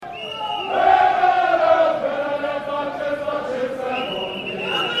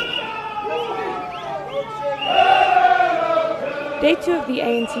2 of the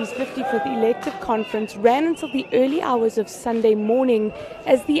ANC's 55th elective conference ran until the early hours of Sunday morning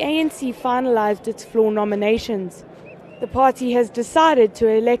as the ANC finalized its floor nominations. The party has decided to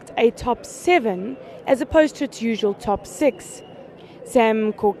elect a top 7 as opposed to its usual top 6.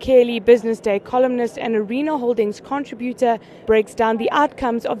 Sam Kokeli, Business Day columnist and Arena Holdings contributor, breaks down the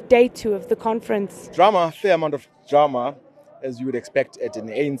outcomes of day 2 of the conference. Drama, fair amount of drama, as you would expect at an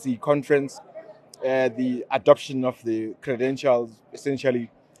ANC conference. The adoption of the credentials, essentially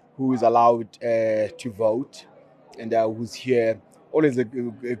who is allowed to vote and who's here. Always a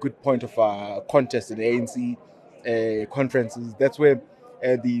good point of contest in ANC conferences. That's where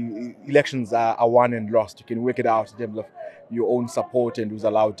the elections are won and lost. You can work it out in terms of your own support and who's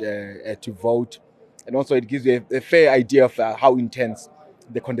allowed to vote. And also it gives you a fair idea of how intense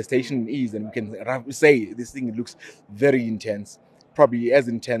the contestation is. And we can say this thing looks very intense, probably as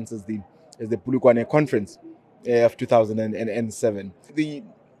intense as the Polokwane conference of 2007. The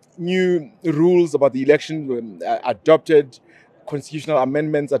new rules about the election were adopted, constitutional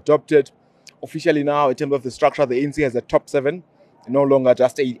amendments adopted. Officially now, in terms of the structure, the ANC has a top 7, no longer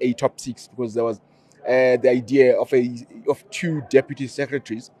just a top 6, because there was the idea of 2 deputy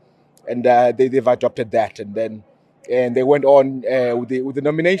secretaries, and they've adopted that, and they went on with the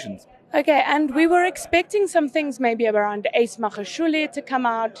nominations. Okay, and we were expecting some things maybe around Ace Magashule to come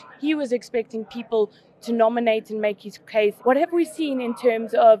out. He was expecting people to nominate and make his case. What have we seen in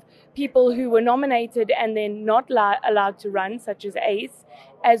terms of people who were nominated and then not allowed to run, such as Ace,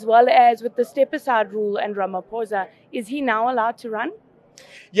 as well as with the step-aside rule and Ramaphosa? Is he now allowed to run?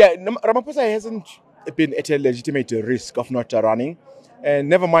 Yeah, Ramaphosa hasn't been at a legitimate risk of not running. And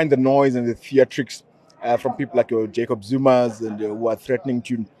never mind the noise and the theatrics from people like Jacob Zuma's and who are threatening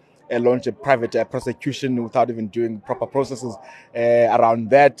to launch a private prosecution without even doing proper processes around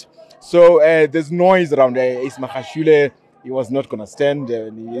that. So there's noise around Ace Magashule. He was not going to stand.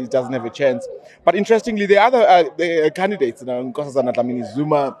 He doesn't have a chance. But interestingly, the other candidates, Nkosazana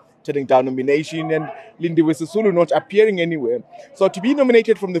Dlamini-Zuma turning down nomination and Lindiwe Sisulu not appearing anywhere. So to be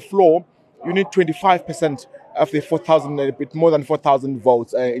nominated from the floor, you need 25% of the 4,000, a bit more than 4,000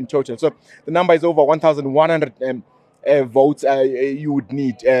 votes in total. So the number is over 1,100 votes you would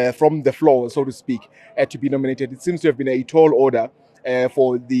need from the floor, so to speak, to be nominated. It seems to have been a tall order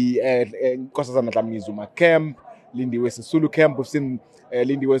for the Nkosazana Dlamini-Zuma camp, Lindiwe Sisulu camp. We've seen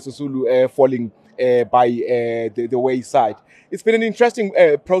Lindiwe Sisulu falling by the wayside. It's been an interesting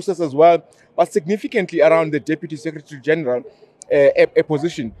process as well, but significantly around the Deputy Secretary General a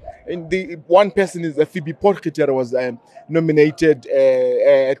position. And the one person is Phoebe Potgieter was nominated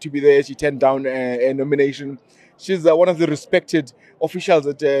to be there. She turned down a nomination. She's one of the respected officials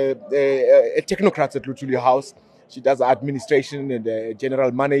at technocrats at Luthuli House. She does administration and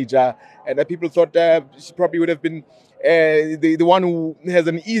general manager, and people thought she probably would have been the one who has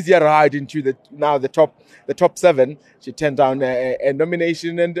an easier ride into the top 7. She turned down a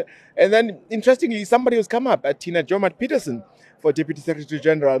nomination, and then interestingly, somebody who's come up, Tina Joemat-Pettersson, for Deputy Secretary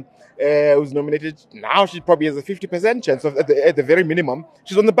General, who's nominated. Now she probably has a 50% chance of, at the very minimum,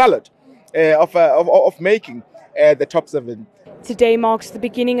 she's on the ballot of making the top 7. Today marks the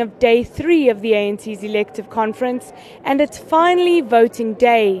beginning of day 3 of the ANC's elective conference, and it's finally voting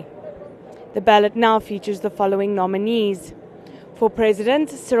day. The ballot now features the following nominees. For President,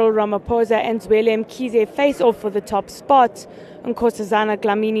 Cyril Ramaphosa and Zweli Mkhize face off for the top spot. Nkosazana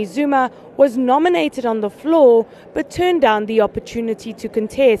Dlamini-Zuma was nominated on the floor but turned down the opportunity to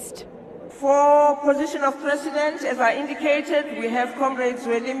contest. For position of President, as I indicated, we have Comrade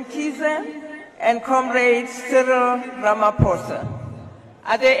Zweli Mkhize and Comrade Cyril Ramaphosa.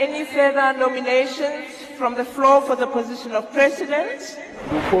 Are there any further nominations from the floor for the position of President?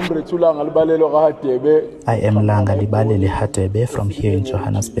 I am Langa Libalele Hatebe from here in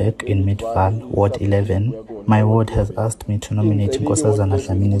Johannesburg in Midvaal, Ward 11. My ward has asked me to nominate Nkosazana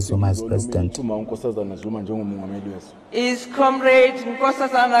Dlamini-Zuma as President. Is Comrade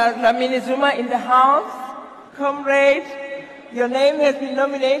Nkosazana Dlamini-Zuma in the House? Comrade, your name has been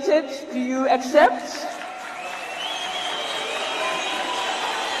nominated. Do you accept?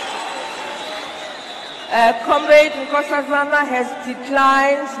 Comrade Nkosazana has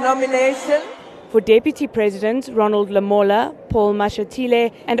declined nomination. For Deputy President, Ronald Lamola, Paul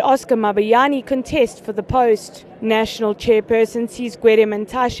Mashatile and Oscar Mabayani contest for the post. National Chairperson sees Gwede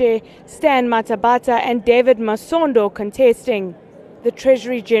Mantashe, Stan Matabata and David Masondo contesting. The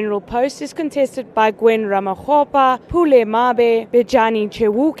Treasury General post is contested by Gwen Ramakgopa, Pule Mabe, Bejani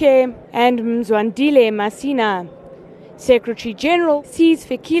Chewuke and Mzwandile Masina. Secretary General sees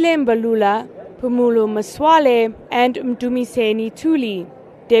Fikile Mbalula, Pumulo Maswale and Mdumiseni Tuli.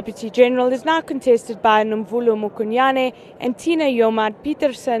 Deputy General is now contested by Nomvula Mukunyane and Tina Yomad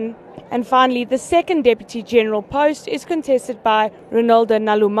Peterson. And finally, the second Deputy General post is contested by Ronaldo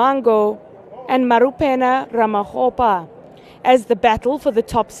Nalumango and Marupena Ramahopa. As the battle for the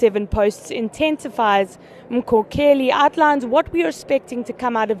top 7 posts intensifies, Mkokeli outlines what we are expecting to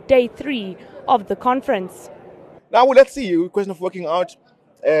come out of day 3 of the conference. Now let's see, a question of working out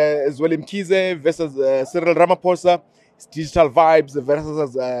Zweli Mkhize versus Cyril Ramaphosa. It's digital vibes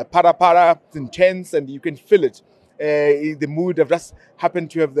versus para. It's intense and you can feel it. The mood. I've just happened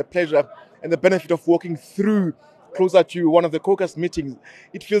to have the pleasure and the benefit of walking through closer to one of the caucus meetings.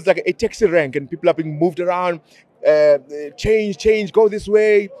 It feels like a taxi rank and people are being moved around. Change, go this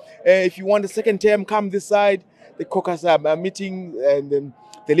way. If you want a second term, come this side. The caucus are meeting and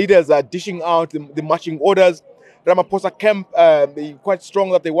the leaders are dishing out the marching orders. Ramaphosa camp, they're quite strong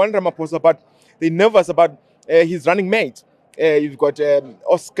that they want Ramaphosa, but they're nervous about his running mate. You've got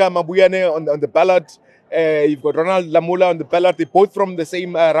Oscar Mabuyane on the ballot. You've got Ronald Lamola on the ballot. They're both from the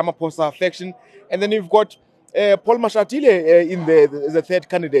same Ramaphosa faction. And then you've got Paul Mashatile in the third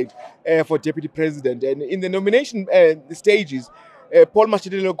candidate for deputy president. And in the nomination stages, Paul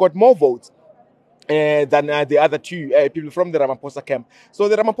Mashatile got more votes than the other two people from the Ramaphosa camp. So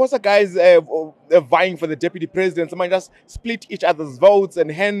the Ramaphosa guys vying for the deputy president, so might just split each other's votes and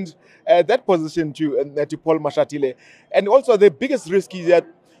hand that position to Paul Mashatile. And also the biggest risk is that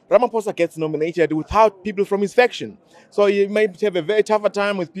Ramaphosa gets nominated without people from his faction. So he might have a very tougher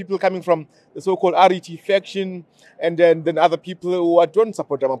time with people coming from the so-called RET faction and then other people who don't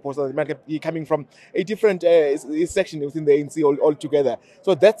support Ramaphosa. They might be coming from a different section within the ANC altogether.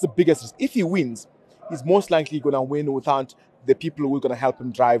 So that's the biggest risk. If he wins, he's most likely going to win without the people who are going to help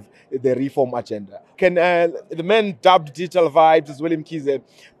him drive the reform agenda. Can the man dubbed Digital Vibes as Zweli Mkhize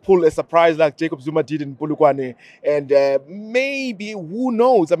pull a surprise like Jacob Zuma did in Polokwane? And maybe, who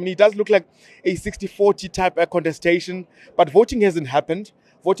knows? I mean, it does look like a 60-40 type of contestation, but voting hasn't happened.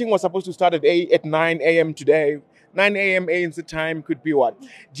 Voting was supposed to start at 9 a.m. today. 9 a.m. ANC time could be what?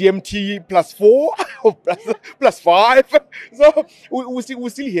 GMT +4 or +5. So we're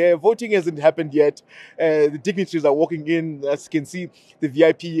still here. Voting hasn't happened yet. The dignitaries are walking in. As you can see, the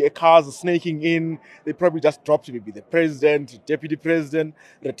VIP cars are snaking in. They probably just dropped maybe the president, deputy president,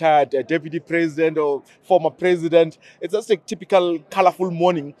 retired deputy president or former president. It's just a typical colorful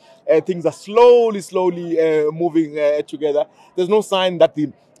morning. Things are slowly moving together. There's no sign that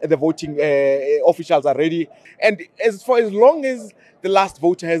the voting officials are ready. And for as long as the last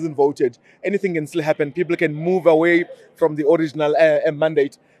voter hasn't voted, anything can still happen. People can move away from the original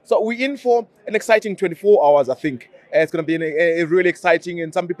mandate. So we're in for an exciting 24 hours, I think. It's going to be a really exciting,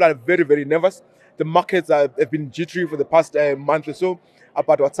 and some people are very, very nervous. The markets have been jittery for the past month or so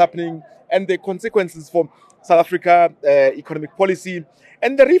about what's happening and the consequences for South Africa, economic policy,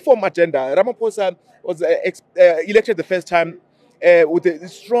 and the reform agenda. Ramaphosa was elected the first time with a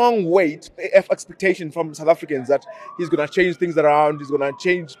strong weight of expectation from South Africans that he's going to change things around, he's going to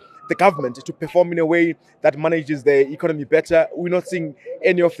change the government to perform in a way that manages the economy better. We're not seeing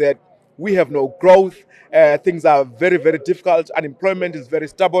any of that. We have no growth. Things are very, very difficult. Unemployment is very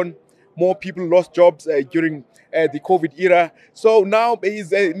stubborn. More people lost jobs during the COVID era. So now he's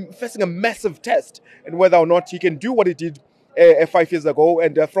facing a massive test and whether or not he can do what he did 5 years ago.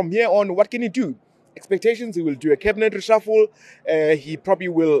 And from here on, what can he do? Expectations, he will do a cabinet reshuffle. He probably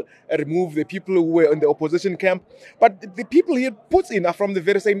will remove the people who were in the opposition camp. But the people he puts in are from the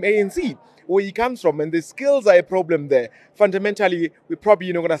very same ANC where he comes from, and the skills are a problem there. Fundamentally, we're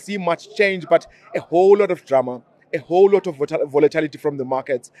probably not going to see much change, but a whole lot of drama, a whole lot of volatility from the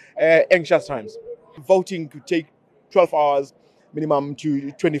markets, anxious times. Voting could take 12 hours minimum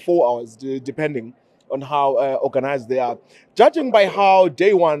to 24 hours, depending on how organized they are. Judging by how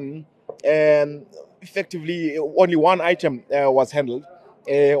day one, effectively only one item was handled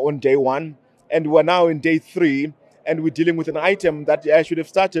on day one, and we're now in day 3, and we're dealing with an item that should have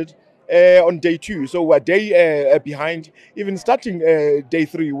started on day 2. So we're a day behind. Even starting day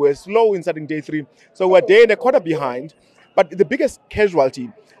 3, we're slow in starting day 3. So we're a day and a quarter behind. But the biggest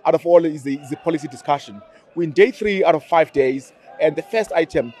casualty out of all is the policy discussion. We're in day 3 out of 5 days, and the first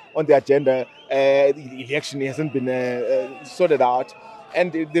item on the agenda, the election hasn't been sorted out.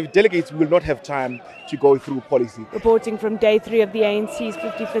 And the delegates will not have time to go through policy. Reporting from day 3 of the ANC's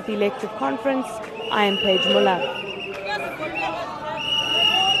 55th elective conference, I am Paige Muller.